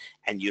on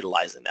and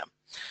utilizing them.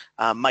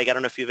 Mike, I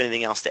don't know if you have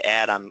anything else to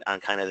add on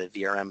kind of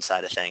the VRM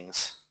side of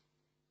things.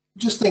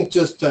 Just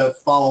to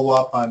follow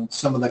up on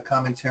some of the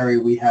commentary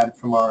we had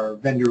from our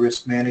vendor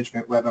risk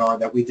management webinar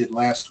that we did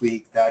last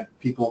week that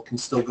people can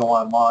still go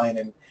online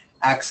and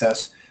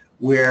access,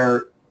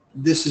 where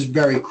this is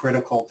very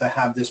critical to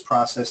have this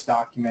process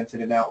documented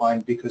and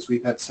outlined, because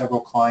we've had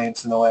several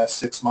clients in the last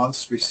 6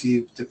 months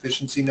receive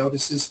deficiency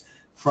notices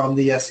from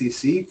the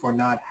SEC for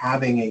not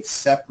having a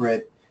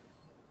separate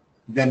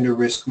vendor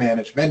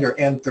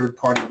and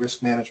third-party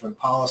risk management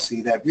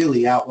policy that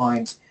really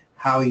outlines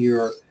how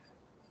you're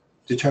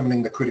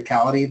determining the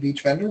criticality of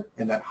each vendor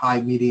in that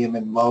high, medium,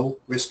 and low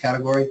risk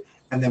category,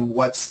 and then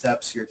what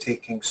steps you're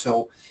taking.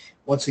 So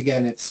once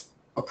again, it's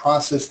a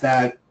process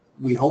that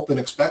we hope and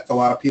expect a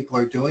lot of people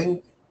are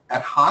doing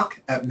ad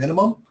hoc at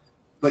minimum,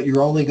 but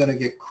you're only going to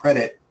get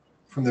credit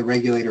from the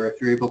regulator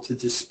if you're able to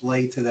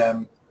display to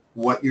them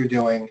what you're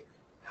doing,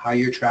 how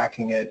you're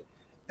tracking it,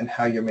 and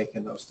how you're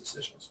making those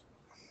decisions.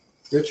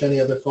 Rich, any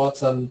other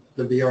thoughts on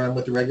the VRM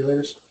with the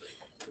regulators?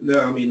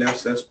 No, I mean,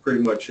 that's pretty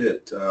much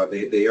it.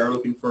 They are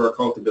looking for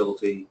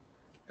accountability,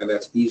 and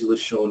that's easily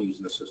shown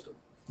using the system.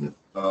 Yeah.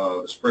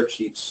 The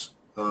spreadsheets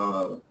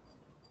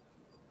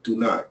do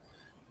not.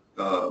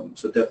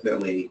 So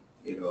definitely,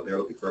 they're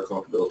looking for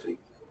accountability.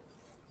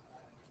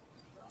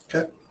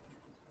 Okay.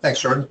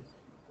 Thanks, Jordan.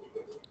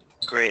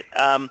 Great.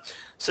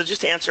 So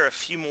just to answer a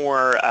few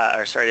more,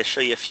 to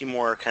show you a few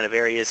more kind of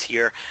areas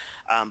here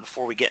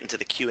before we get into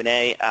the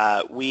Q&A,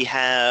 we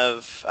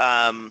have,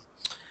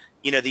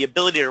 the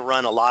ability to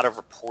run a lot of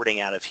reporting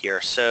out of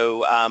here.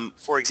 So,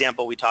 for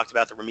example, we talked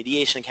about the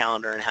remediation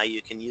calendar and how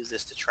you can use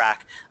this to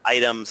track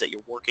items that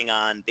you're working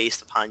on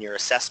based upon your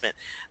assessment.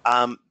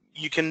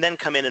 You can then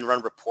come in and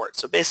run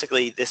reports. So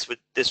basically, this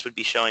would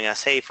be showing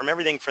us, hey, from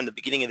everything from the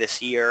beginning of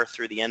this year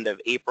through the end of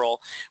April,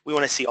 we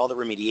want to see all the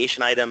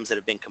remediation items that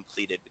have been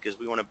completed because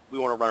we want to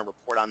run a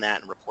report on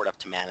that and report up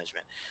to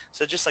management.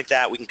 So just like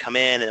that, we can come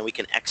in and we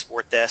can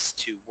export this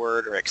to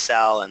Word or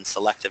Excel and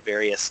select the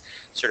various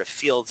sort of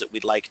fields that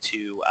we'd like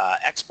to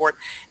export,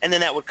 and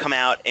then that would come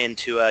out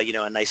into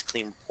a nice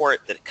clean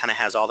report that kind of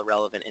has all the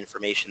relevant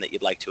information that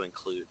you'd like to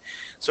include.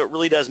 So it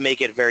really does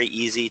make it very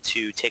easy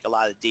to take a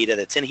lot of data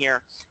that's in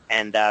here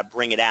and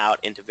bring it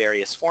out into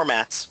various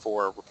formats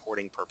for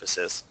reporting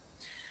purposes.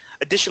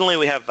 Additionally,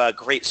 we have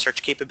great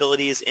search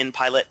capabilities in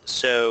Pilot,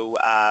 so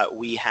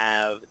we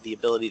have the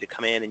ability to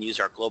come in and use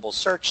our global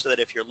search so that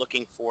if you're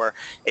looking for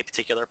a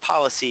particular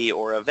policy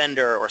or a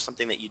vendor or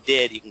something that you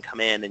did, you can come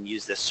in and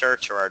use this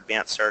search or our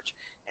advanced search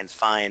and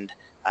find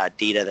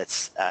data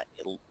that's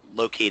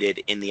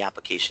located in the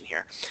application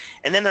here.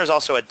 And then there's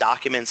also a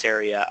documents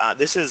area.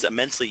 This is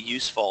immensely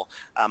useful.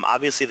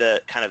 Obviously,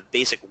 the kind of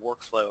basic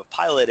workflow of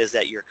Pilot is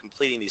that you're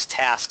completing these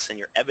tasks and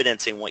you're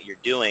evidencing what you're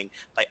doing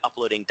by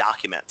uploading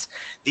documents.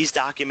 These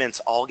documents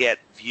all get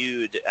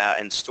viewed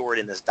and stored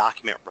in this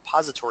document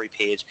repository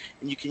page,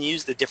 and you can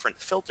use the different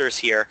filters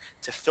here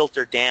to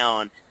filter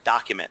down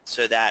documents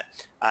so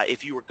that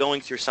if you were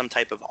going through some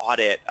type of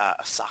audit,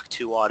 a SOC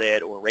 2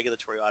 audit or a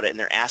regulatory audit, and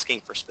they're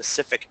asking for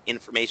specific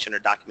information or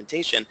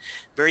documentation,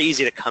 very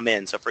easy to come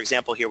in. So for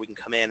example, here we can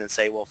come in and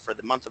say, well, for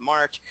the month of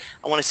March,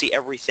 I want to see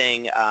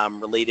everything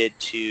related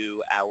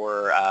to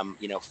our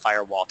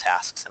firewall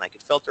tasks, and I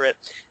could filter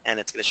it, and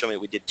it's going to show me that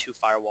we did 2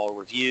 firewall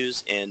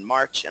reviews in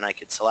March, and I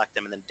could select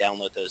them and then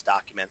download those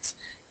documents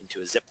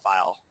into a zip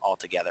file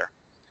altogether.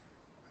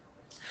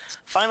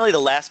 Finally, the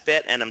last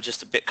bit, and I'm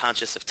just a bit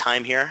conscious of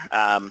time here,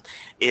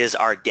 is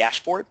our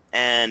dashboard.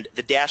 And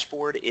the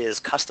dashboard is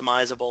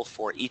customizable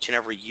for each and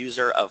every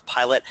user of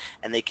Pilot,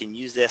 and they can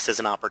use this as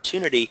an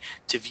opportunity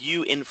to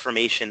view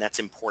information that's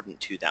important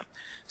to them.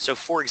 So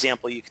for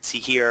example, you can see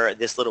here,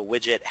 this little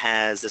widget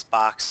has this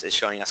box is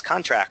showing us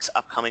contracts,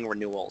 upcoming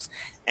renewals.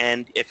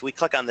 And if we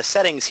click on the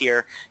settings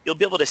here, you'll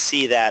be able to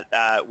see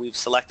that we've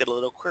selected a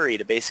little query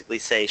to basically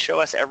say,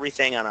 show us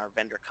everything on our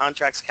vendor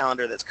contracts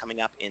calendar that's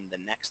coming up in the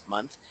next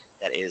month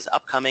that is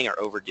upcoming or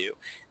overdue.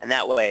 And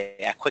that way,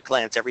 at quick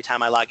glance, every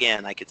time I log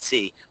in, I could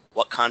see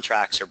what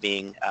contracts are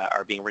being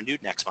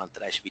renewed next month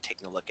that I should be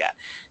taking a look at.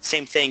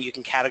 Same thing, you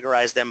can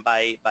categorize them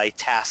by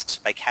tasks,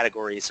 by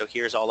categories. So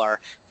here's all our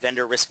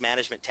vendor risk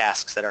management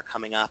tasks that are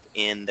coming up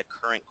in the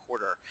current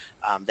quarter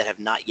that have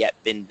not yet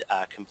been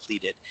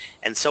completed,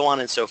 and so on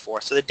and so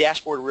forth. So the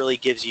dashboard really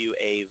gives you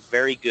a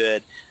very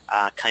good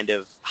kind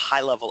of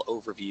high-level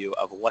overview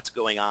of what's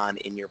going on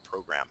in your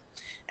program.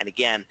 And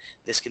again,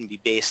 this can be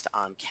based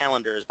on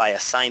calendars by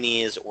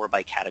assignees or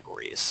by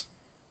categories.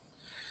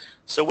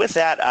 So with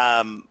that,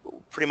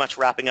 pretty much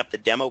wrapping up the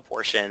demo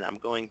portion, I'm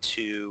going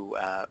to,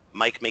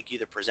 Mike, make you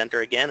the presenter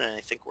again, and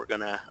I think we're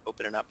going to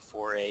open it up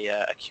for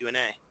a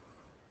Q&A.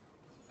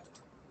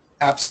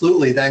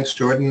 Absolutely. Thanks,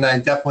 Jordan. I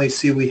definitely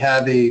see we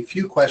have a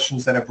few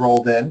questions that have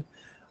rolled in.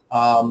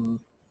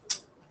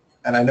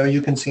 And I know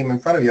you can see them in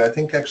front of you. I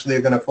think actually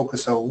they're going to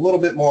focus a little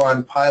bit more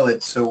on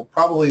Pilot, so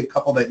probably a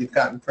couple that you've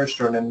gotten first,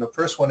 Jordan. And the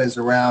first one is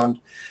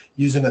around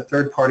using a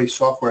third-party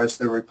software as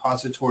the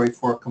repository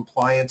for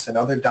compliance and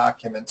other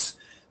documents,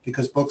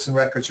 because books and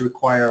records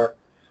require,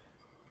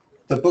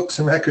 the books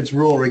and records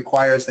rule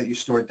requires that you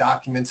store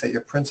documents at your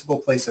principal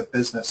place of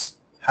business.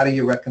 How do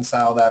you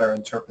reconcile that or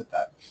interpret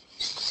that?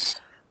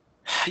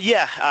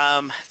 Yeah,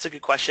 it's a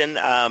good question.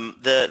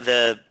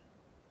 The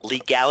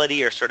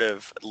legality or sort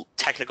of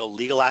technical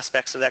legal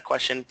aspects of that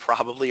question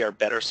probably are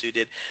better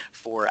suited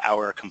for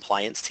our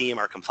compliance team,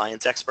 our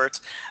compliance experts.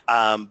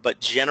 But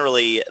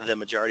generally, the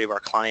majority of our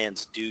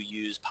clients do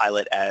use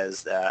Pilot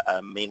as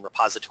a main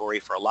repository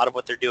for a lot of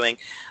what they're doing.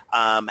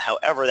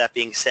 However, that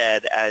being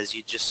said, as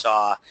you just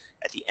saw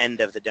at the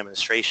end of the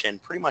demonstration,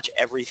 pretty much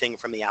everything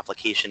from the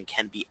application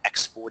can be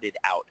exported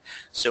out.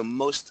 So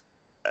most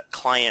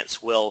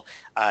clients will,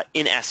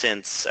 in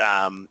essence,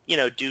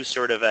 do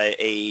sort of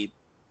a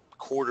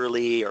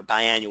quarterly or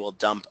biannual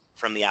dump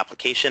from the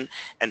application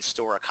and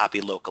store a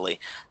copy locally.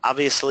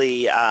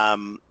 Obviously,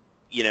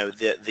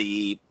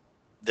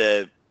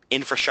 the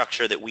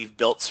infrastructure that we've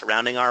built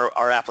surrounding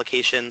our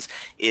applications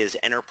is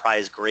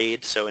enterprise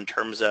grade. So in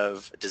terms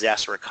of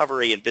disaster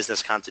recovery and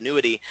business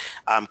continuity,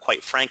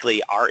 quite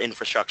frankly, our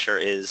infrastructure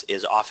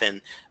is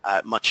often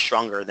much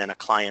stronger than a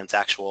client's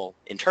actual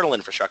internal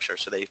infrastructure.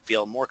 So they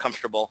feel more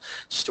comfortable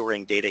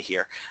storing data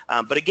here.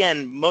 But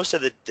again, most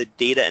of the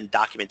data and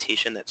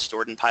documentation that's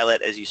stored in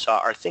Pilot, as you saw,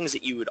 are things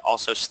that you would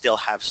also still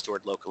have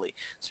stored locally.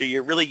 So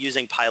you're really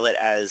using Pilot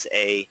as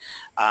a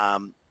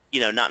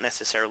not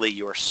necessarily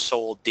your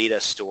sole data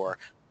store,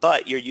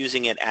 but you're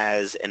using it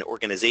as an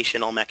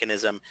organizational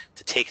mechanism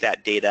to take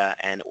that data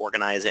and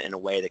organize it in a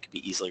way that can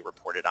be easily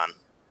reported on.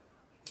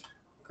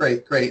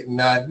 Great, great. And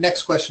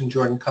next question,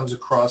 Jordan, comes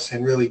across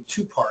in really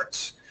two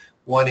parts.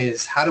 One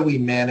is, how do we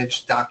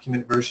manage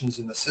document versions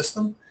in the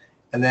system?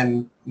 And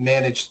then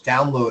manage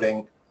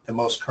downloading the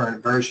most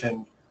current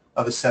version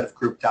of a set of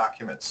group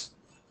documents.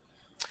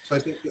 So I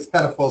think this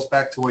kind of falls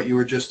back to what you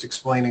were just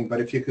explaining,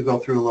 but if you could go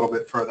through a little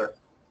bit further.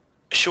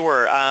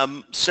 Sure.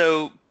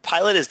 So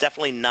Pilot is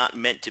definitely not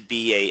meant to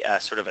be a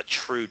sort of a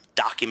true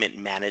document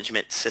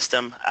management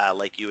system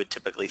like you would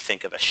typically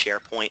think of a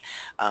SharePoint,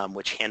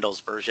 which handles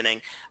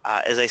versioning.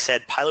 As I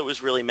said, Pilot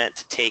was really meant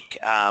to take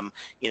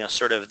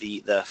sort of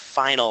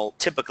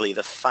typically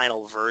the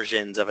final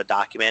versions of a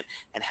document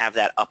and have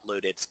that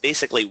uploaded. It's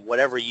basically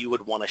whatever you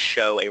would want to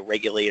show a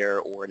regulator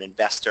or an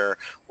investor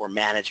or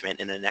management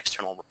in an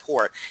external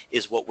report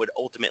is what would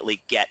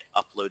ultimately get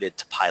uploaded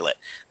to Pilot.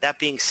 That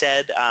being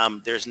said,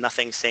 there's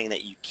nothing saying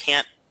that you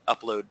can't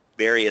upload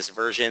various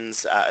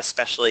versions,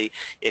 especially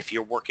if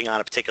you're working on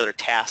a particular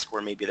task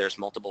where maybe there's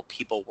multiple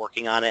people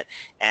working on it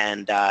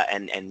and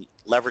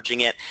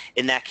leveraging it.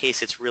 In that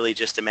case, it's really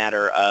just a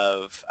matter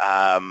of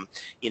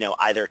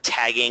either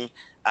tagging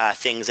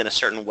things in a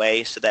certain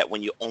way so that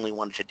when you only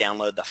wanted to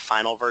download the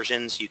final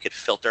versions, you could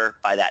filter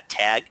by that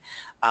tag,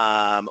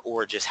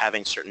 or just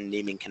having certain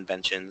naming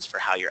conventions for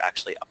how you're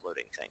actually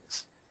uploading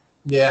things.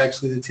 Yeah,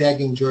 actually the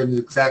tagging, Jordan, is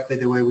exactly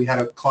the way we had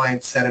a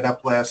client set it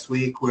up last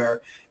week,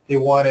 where they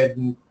wanted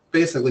and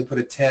basically put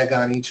a tag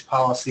on each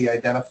policy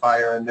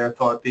identifier, and their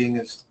thought being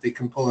is they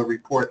can pull a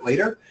report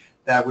later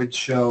that would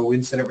show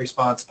incident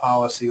response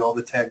policy, all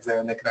the tags there,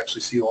 and they could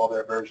actually see all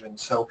their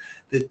versions. So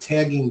the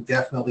tagging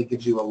definitely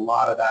gives you a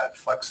lot of that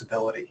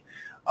flexibility.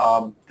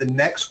 The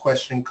next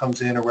question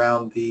comes in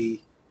around the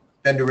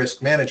vendor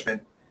risk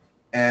management,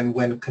 and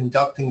when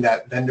conducting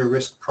that vendor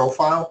risk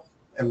profile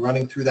and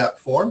running through that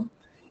form,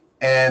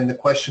 and the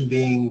question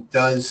being,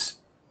 does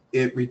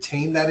it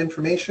retain that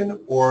information,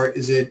 or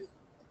is it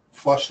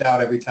flushed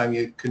out every time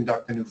you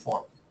conduct a new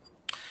form?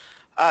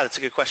 That's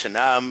a good question.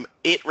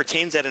 It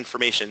retains that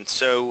information.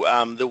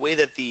 So the way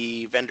that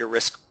the vendor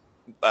risk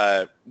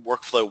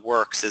workflow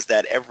works is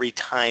that every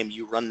time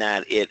you run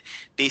that, it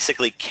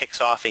basically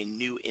kicks off a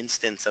new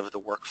instance of the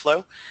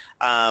workflow,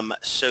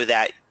 so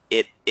that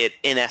it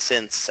in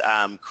essence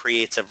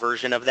creates a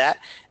version of that,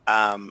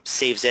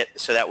 saves it,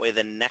 so that way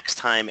the next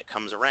time it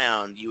comes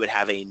around you would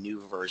have a new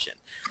version.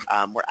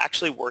 We're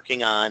actually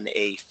working on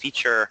a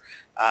feature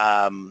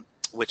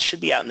which should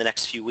be out in the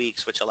next few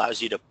weeks, which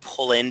allows you to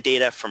pull in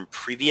data from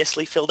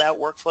previously filled out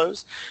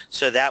workflows.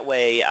 So that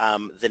way,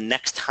 the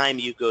next time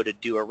you go to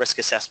do a risk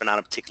assessment on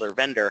a particular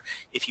vendor,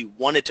 if you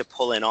wanted to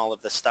pull in all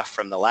of the stuff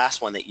from the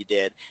last one that you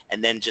did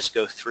and then just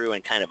go through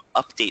and kind of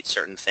update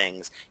certain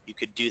things, you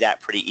could do that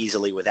pretty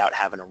easily without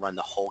having to run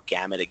the whole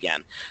gamut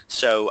again.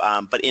 So,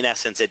 but in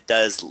essence, it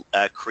does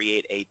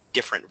create a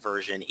different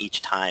version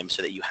each time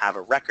so that you have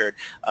a record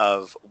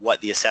of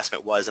what the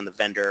assessment was in the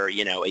vendor,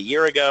 a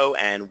year ago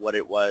and what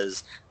it was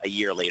a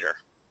year later.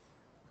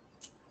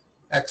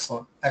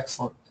 Excellent,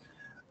 excellent.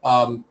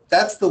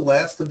 That's the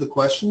last of the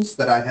questions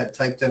that I had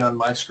typed in on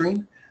my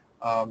screen.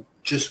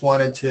 Just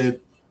wanted to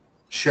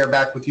share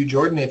back with you,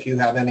 Jordan, if you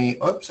have any.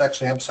 Oops,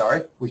 actually, I'm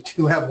sorry. We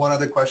do have one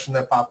other question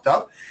that popped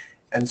up.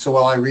 And so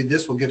while I read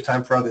this, we'll give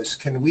time for others.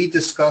 Can we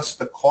discuss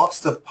the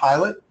cost of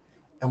Pilot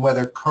and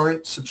whether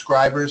current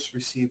subscribers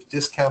receive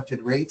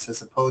discounted rates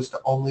as opposed to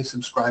only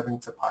subscribing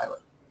to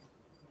Pilot?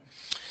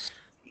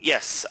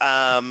 Yes,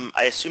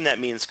 I assume that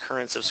means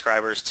current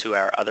subscribers to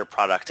our other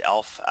product,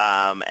 ELF,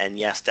 and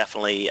yes,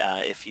 definitely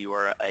if you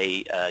are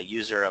a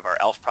user of our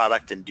ELF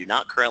product and do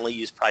not currently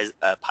use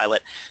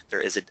Pilot,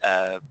 there is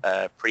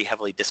a pretty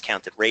heavily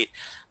discounted rate.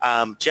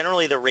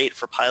 Generally, the rate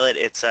for Pilot,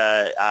 it's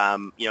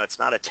it's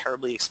not a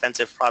terribly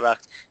expensive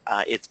product.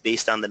 It's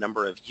based on the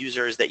number of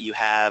users that you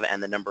have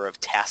and the number of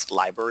task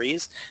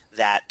libraries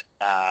that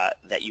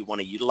you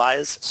want to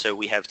utilize. So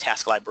we have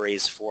task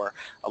libraries for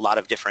a lot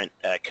of different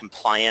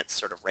compliance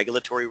sort of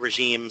regulatory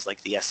regimes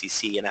like the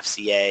SEC and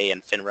FCA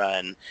and FINRA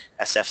and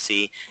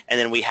SFC. And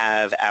then we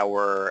have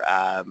our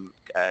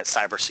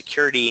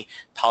cybersecurity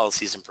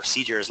policies and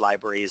procedures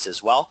libraries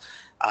as well.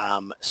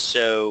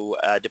 So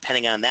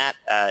depending on that,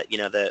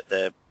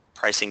 the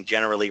pricing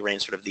generally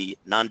range, sort of the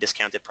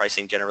non-discounted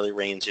pricing generally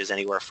ranges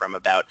anywhere from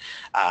about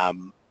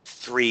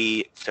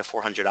 $300 to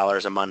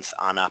 $400 a month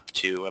on up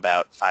to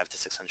about $500 to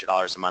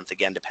 $600 a month,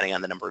 again, depending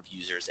on the number of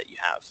users that you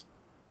have.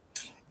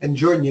 And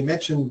Jordan, you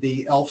mentioned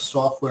the ELF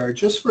software.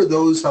 Just for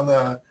those on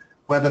the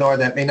webinar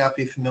that may not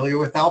be familiar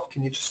with ELF,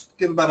 can you just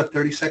give about a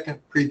 30-second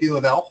preview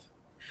of ELF?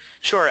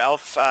 Sure.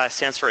 ELF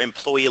stands for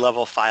Employee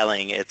Level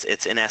Filing.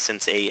 It's in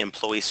essence a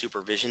employee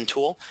supervision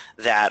tool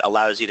that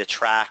allows you to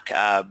track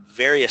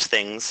various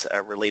things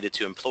related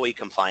to employee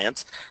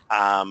compliance,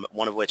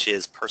 one of which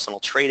is personal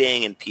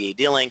trading and PA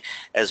dealing,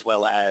 as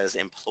well as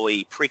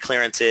employee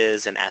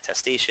pre-clearances and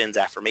attestations,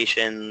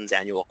 affirmations,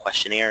 annual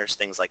questionnaires,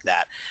 things like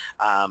that.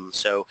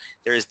 So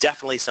there is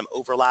definitely some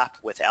overlap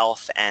with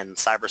ELF and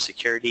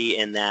cybersecurity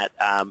in that,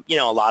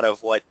 a lot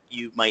of what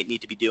you might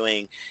need to be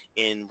doing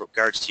in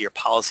regards to your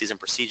policies and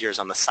procedures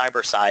on the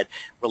cyber side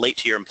relate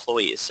to your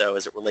employees. So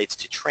as it relates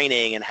to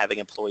training and having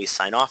employees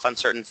sign off on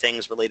certain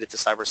things related to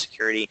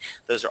cybersecurity,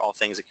 those are all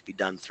things that can be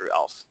done through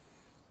ELF.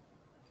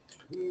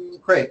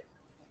 Great.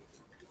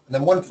 And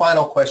then one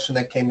final question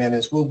that came in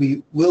is, will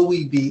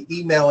we be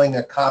emailing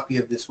a copy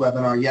of this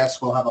webinar?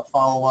 Yes, we'll have a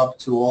follow-up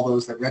to all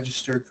those that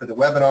registered for the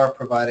webinar,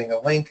 providing a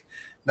link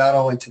not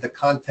only to the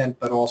content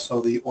but also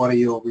the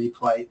audio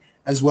replay,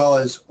 as well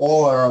as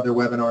all our other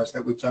webinars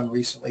that we've done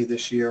recently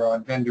this year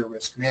on vendor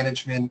risk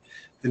management,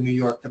 the New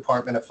York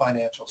Department of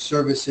Financial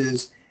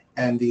Services,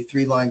 and the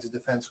 3 Lines of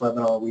Defense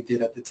webinar we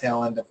did at the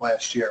tail end of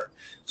last year.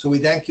 So we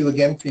thank you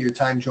again for your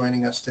time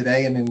joining us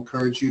today and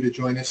encourage you to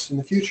join us in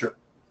the future.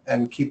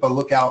 And keep a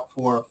lookout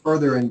for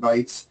further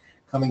invites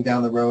coming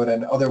down the road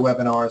and other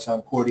webinars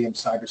on Cordium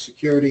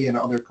cybersecurity and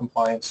other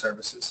compliance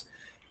services.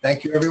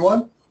 Thank you,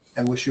 everyone,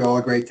 and wish you all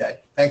a great day.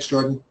 Thanks,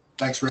 Jordan.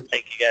 Thanks, Rick.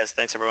 Thank you, guys.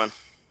 Thanks, everyone.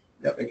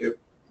 Yep. Thank you.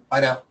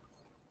 Bye now.